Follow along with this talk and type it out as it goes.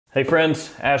Hey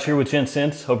friends, Ash here with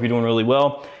Gents. Hope you're doing really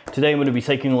well. Today I'm going to be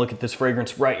taking a look at this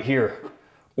fragrance right here,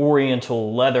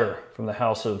 Oriental Leather from the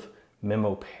house of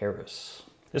Memo Paris.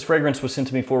 This fragrance was sent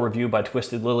to me for review by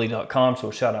twistedlily.com,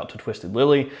 so shout out to Twisted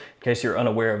Lily. In case you're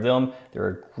unaware of them, they're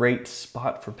a great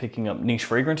spot for picking up niche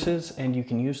fragrances, and you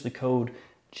can use the code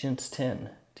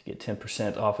GENTS10 to get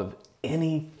 10% off of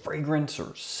any fragrance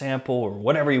or sample or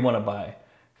whatever you want to buy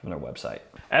from their website.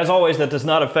 As always, that does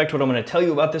not affect what I'm going to tell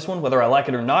you about this one, whether I like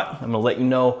it or not. I'm going to let you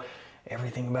know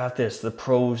everything about this, the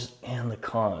pros and the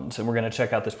cons, and we're going to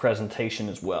check out this presentation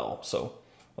as well. So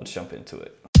let's jump into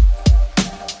it.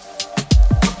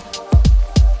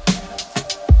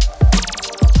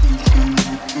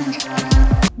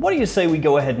 What do you say we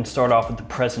go ahead and start off with the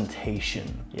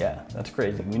presentation? Yeah, that's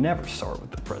crazy. We never start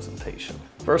with the presentation.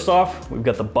 First off, we've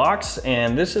got the box,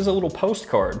 and this is a little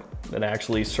postcard that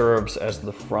actually serves as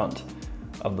the front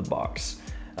of the box.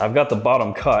 I've got the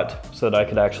bottom cut so that I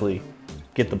could actually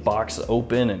get the box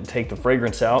open and take the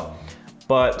fragrance out,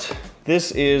 but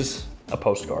this is a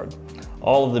postcard.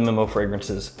 All of the Memo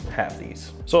fragrances have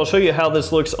these. So I'll show you how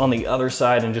this looks on the other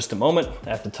side in just a moment.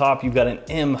 At the top, you've got an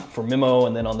M for Memo,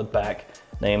 and then on the back,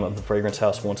 name of the fragrance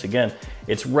house once again.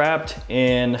 It's wrapped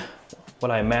in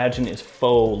what I imagine is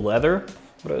faux leather,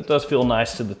 but it does feel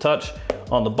nice to the touch.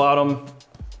 On the bottom,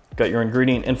 got your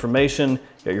ingredient information,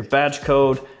 got your batch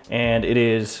code, and it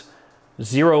is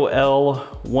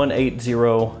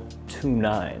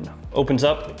 0L18029. Opens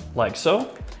up like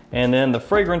so, and then the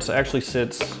fragrance actually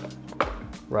sits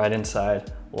right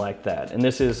inside like that. And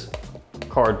this is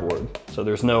cardboard, so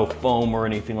there's no foam or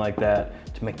anything like that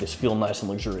to make this feel nice and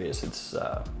luxurious. It's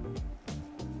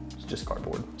just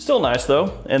cardboard. Still nice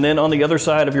though. And then on the other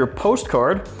side of your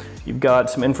postcard, you've got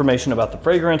some information about the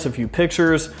fragrance, a few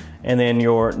pictures, and then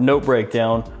your note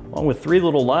breakdown, along with 3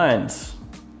 little lines.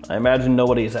 I imagine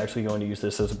nobody is actually going to use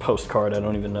this as a postcard. I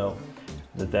don't even know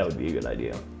that would be a good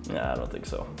idea. Nah, I don't think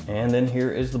so. And then here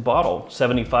is the bottle,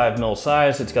 75 ml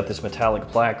size. It's got this metallic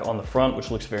plaque on the front, which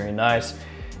looks very nice.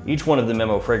 Each one of the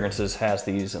Memo fragrances has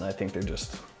these, and I think they're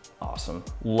just awesome.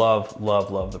 Love, love,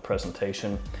 love the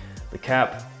presentation. The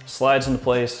cap slides into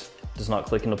place, does not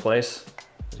click into place,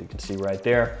 as you can see right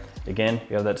there. Again,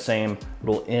 you have that same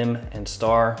little M and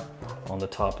star on the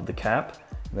top of the cap.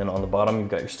 And then on the bottom, you've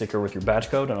got your sticker with your batch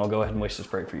code, and I'll go ahead and waste the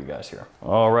spray for you guys here.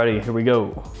 Alrighty, here we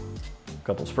go. A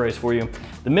couple sprays for you.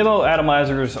 The Memo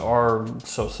atomizers are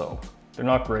so-so. They're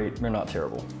not great, they're not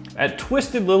terrible. At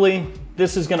Twisted Lily,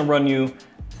 this is gonna run you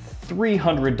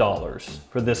 $300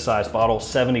 for this size bottle,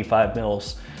 75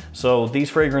 mils. So these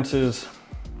fragrances,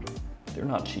 they're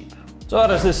not cheap. So how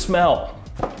does this smell?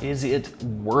 Is it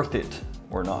worth it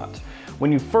or not?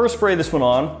 When you first spray this one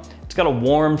on, it's got a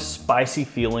warm, spicy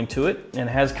feeling to it, and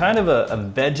it has kind of a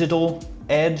vegetal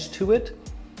edge to it.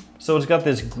 So it's got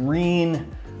this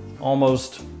green,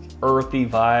 almost earthy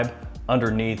vibe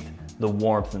underneath the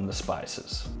warmth and the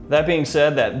spices. That being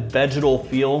said, that vegetal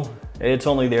feel, it's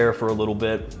only there for a little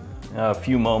bit, a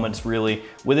few moments really.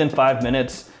 Within 5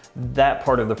 minutes, that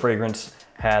part of the fragrance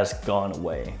has gone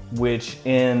away, which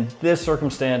in this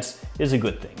circumstance is a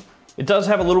good thing. It does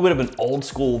have a little bit of an old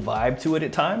school vibe to it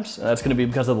at times, and that's gonna be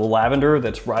because of the lavender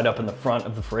that's right up in the front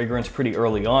of the fragrance pretty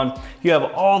early on. You have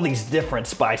all these different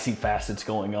spicy facets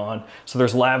going on. So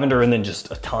there's lavender and then just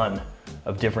a ton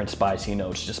of different spicy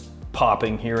notes just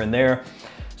popping here and there.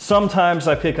 Sometimes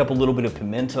I pick up a little bit of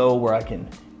pimento where I can,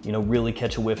 you know, really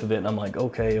catch a whiff of it, and I'm like,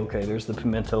 okay, there's the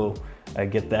pimento, I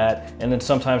get that. And then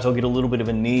sometimes I'll get a little bit of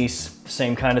anise,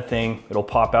 same kind of thing. It'll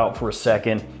pop out for a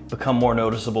second, become more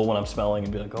noticeable when I'm smelling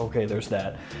and be like, okay, there's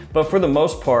that. But for the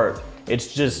most part,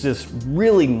 it's just this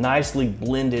really nicely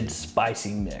blended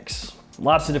spicy mix.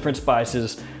 Lots of different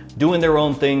spices, doing their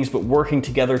own things, but working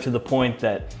together to the point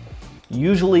that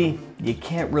usually you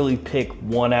can't really pick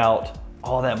one out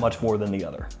all that much more than the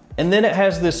other. And then it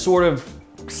has this sort of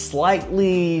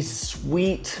slightly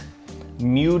sweet,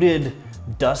 muted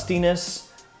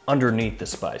dustiness underneath the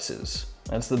spices.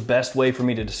 That's the best way for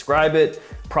me to describe it.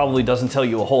 Probably doesn't tell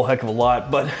you a whole heck of a lot,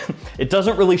 but it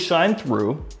doesn't really shine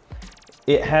through.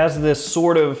 It has this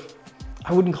sort of,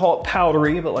 I wouldn't call it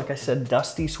powdery, but like I said,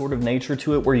 dusty sort of nature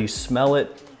to it where you smell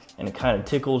it and it kind of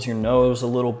tickles your nose a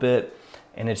little bit,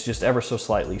 and it's just ever so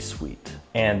slightly sweet.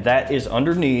 And that is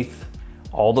underneath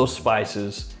all those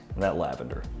spices and that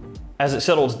lavender. As it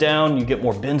settles down, you get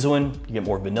more benzoin, you get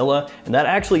more vanilla, and that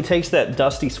actually takes that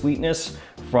dusty sweetness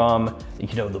from,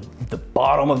 you know, the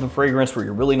bottom of the fragrance where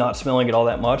you're really not smelling it all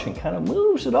that much, and kind of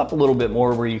moves it up a little bit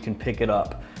more where you can pick it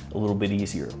up a little bit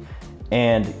easier.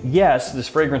 And yes, this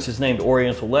fragrance is named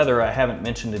Oriental Leather. I haven't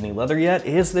mentioned any leather yet.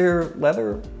 Is there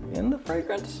leather in the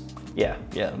fragrance? Yeah,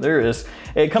 there is.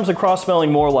 It comes across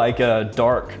smelling more like a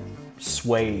dark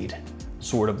suede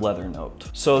sort of leather note.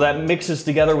 So that mixes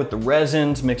together with the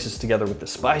resins, mixes together with the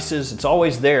spices. It's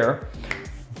always there,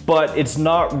 but it's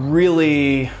not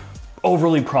really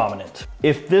overly prominent.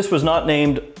 If this was not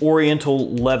named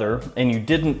Oriental leather and you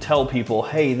didn't tell people,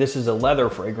 hey, this is a leather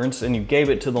fragrance, and you gave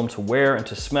it to them to wear and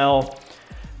to smell,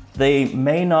 they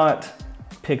may not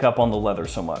pick up on the leather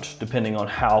so much, depending on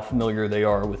how familiar they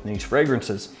are with niche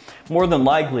fragrances. More than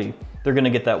likely, they're gonna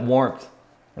get that warmth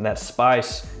and that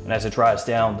spice, and as it dries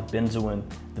down, the benzoin,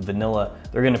 the vanilla,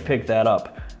 they're gonna pick that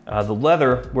up. The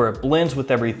leather, where it blends with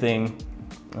everything,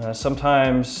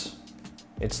 sometimes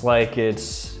it's like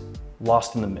it's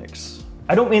lost in the mix.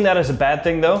 I don't mean that as a bad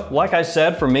thing though. Like I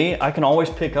said, for me, I can always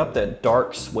pick up that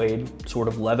dark suede sort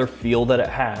of leather feel that it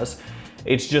has.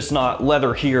 It's just not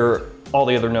leather here, all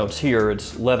the other notes here.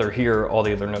 It's leather here, all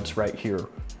the other notes right here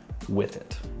with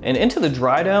it. And into the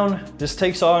dry down, this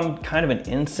takes on kind of an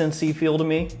incensey feel to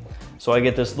me. So I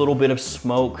get this little bit of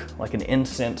smoke, like an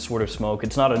incense sort of smoke.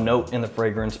 It's not a note in the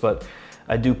fragrance, but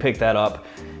I do pick that up.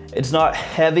 It's not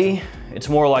heavy, it's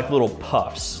more like little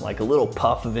puffs, like a little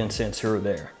puff of incense here or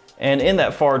there. And in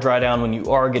that far dry down, when you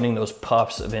are getting those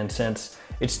puffs of incense,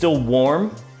 it's still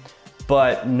warm,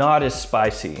 but not as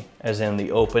spicy as in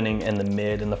the opening and the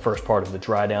mid and the first part of the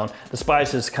dry down. The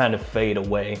spices kind of fade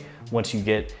away once you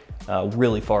get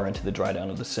really far into the dry down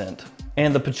of the scent.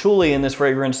 And the patchouli in this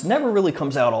fragrance never really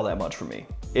comes out all that much for me.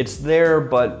 It's there,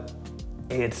 but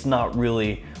it's not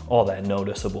really all that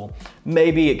noticeable.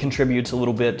 Maybe it contributes a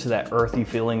little bit to that earthy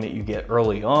feeling that you get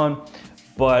early on,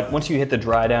 but once you hit the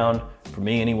dry down, for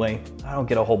me anyway, I don't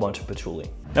get a whole bunch of patchouli.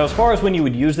 Now, as far as when you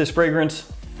would use this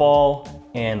fragrance, fall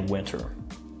and winter.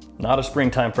 Not a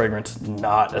springtime fragrance,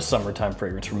 not a summertime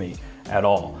fragrance for me at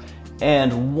all.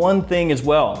 And one thing as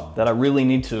well that I really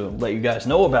need to let you guys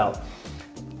know about,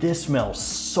 this smells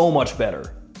so much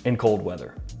better in cold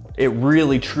weather. It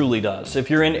really truly does. If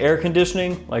you're in air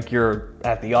conditioning, like you're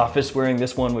at the office wearing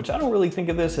this one, which I don't really think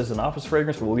of this as an office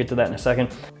fragrance, but we'll get to that in a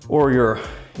second. Or you're,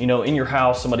 in your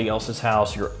house, somebody else's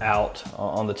house, you're out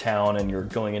on the town and you're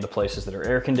going into places that are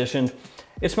air conditioned,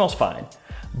 it smells fine.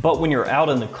 But when you're out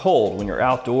in the cold, when you're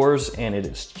outdoors and it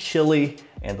is chilly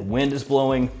and the wind is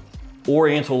blowing,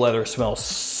 Oriental leather smells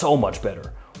so much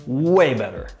better, way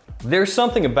better. There's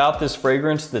something about this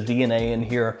fragrance, the DNA in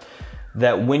here,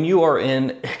 that when you are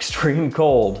in extreme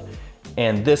cold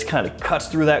and this kind of cuts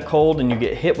through that cold and you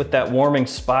get hit with that warming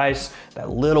spice, that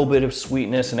little bit of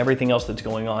sweetness and everything else that's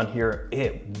going on here,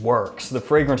 it works. The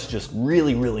fragrance just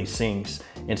really, really sings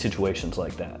in situations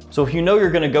like that. So if you know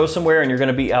you're gonna go somewhere and you're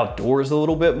gonna be outdoors a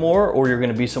little bit more, or you're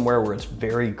gonna be somewhere where it's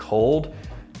very cold,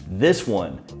 this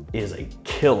one is a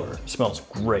killer. It smells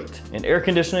great. In air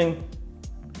conditioning,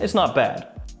 it's not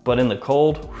bad, but in the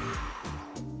cold,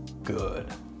 good.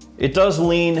 It does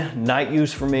lean night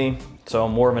use for me, so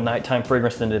more of a nighttime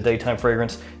fragrance than a daytime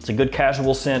fragrance. It's a good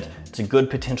casual scent. It's a good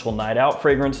potential night out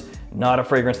fragrance, not a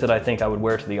fragrance that I think I would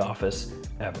wear to the office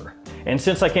ever. And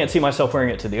since I can't see myself wearing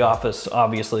it to the office,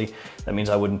 obviously, that means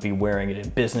I wouldn't be wearing it in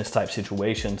business type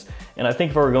situations. And I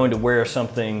think if I were going to wear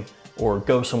something, or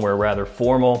go somewhere rather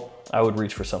formal, I would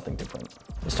reach for something different.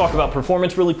 Let's talk about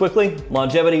performance really quickly.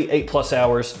 Longevity, 8+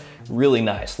 hours, really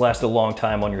nice. Lasts a long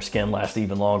time on your skin, lasts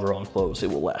even longer on clothes.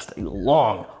 It will last a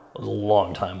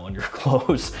long time on your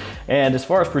clothes. And as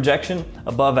far as projection,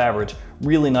 above average,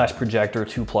 really nice projector,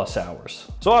 2+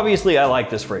 hours. So obviously I like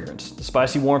this fragrance. The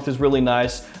spicy warmth is really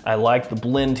nice. I like the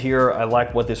blend here. I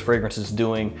like what this fragrance is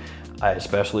doing. I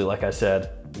especially, like I said,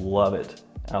 love it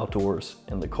outdoors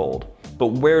in the cold. But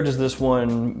where does this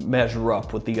one measure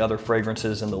up with the other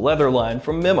fragrances in the leather line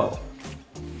from Memo?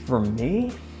 For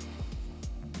me,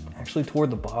 actually toward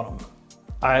the bottom.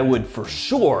 I would for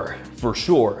sure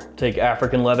take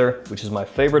African leather, which is my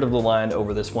favorite of the line,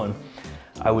 over this one.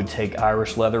 I would take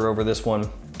Irish leather over this one.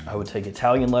 I would take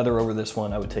Italian leather over this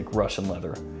one. I would take Russian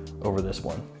leather over this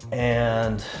one.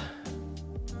 And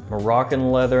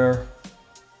Moroccan leather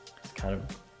is kind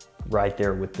of right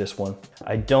there with this one.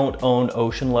 I don't own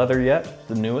ocean leather yet,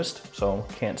 the newest, so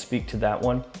can't speak to that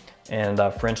one. And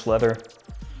French leather,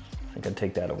 I think I'd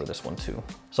take that over this one too.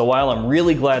 So while I'm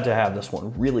really glad to have this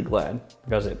one, really glad,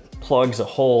 because it plugs a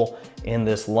hole in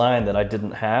this line that I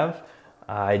didn't have,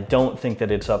 I don't think that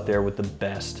it's up there with the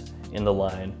best in the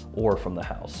line or from the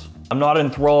house. I'm not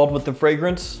enthralled with the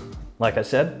fragrance. Like I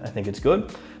said, I think it's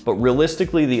good, but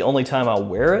realistically, the only time I'll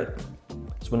wear it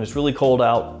is when it's really cold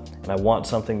out and I want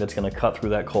something that's gonna cut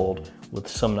through that cold with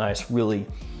some nice, really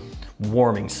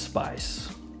warming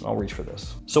spice. I'll reach for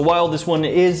this. So while this one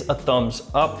is a thumbs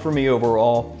up for me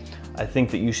overall, I think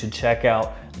that you should check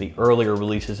out the earlier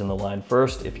releases in the line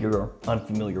first if you're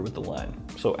unfamiliar with the line.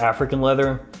 So African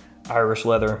leather, Irish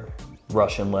leather,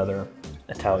 Russian leather,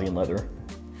 Italian leather,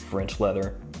 French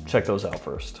leather. Check those out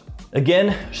first.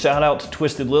 Again, shout out to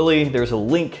Twisted Lily. There's a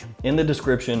link in the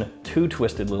description to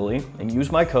Twisted Lily, and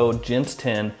use my code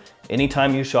GENTS10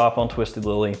 anytime you shop on Twisted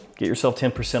Lily. Get yourself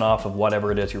 10% off of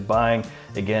whatever it is you're buying.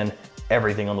 Again,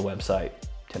 everything on the website,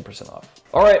 10% off.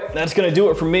 All right, that's gonna do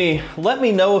it for me. Let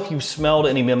me know if you've smelled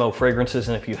any Memo fragrances,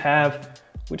 and if you have,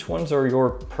 which ones are your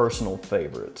personal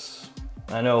favorites?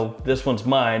 I know this one's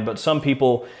mine, but some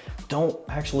people don't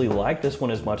actually like this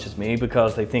one as much as me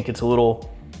because they think it's a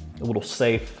little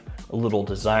safe, a little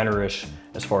designer-ish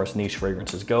as far as niche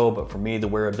fragrances go, but for me, the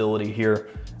wearability here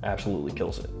absolutely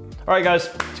kills it. All right, guys,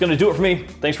 it's gonna do it for me.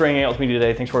 Thanks for hanging out with me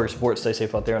today. Thanks for all your support. Stay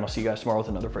safe out there, and I'll see you guys tomorrow with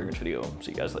another fragrance video.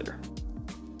 See you guys later.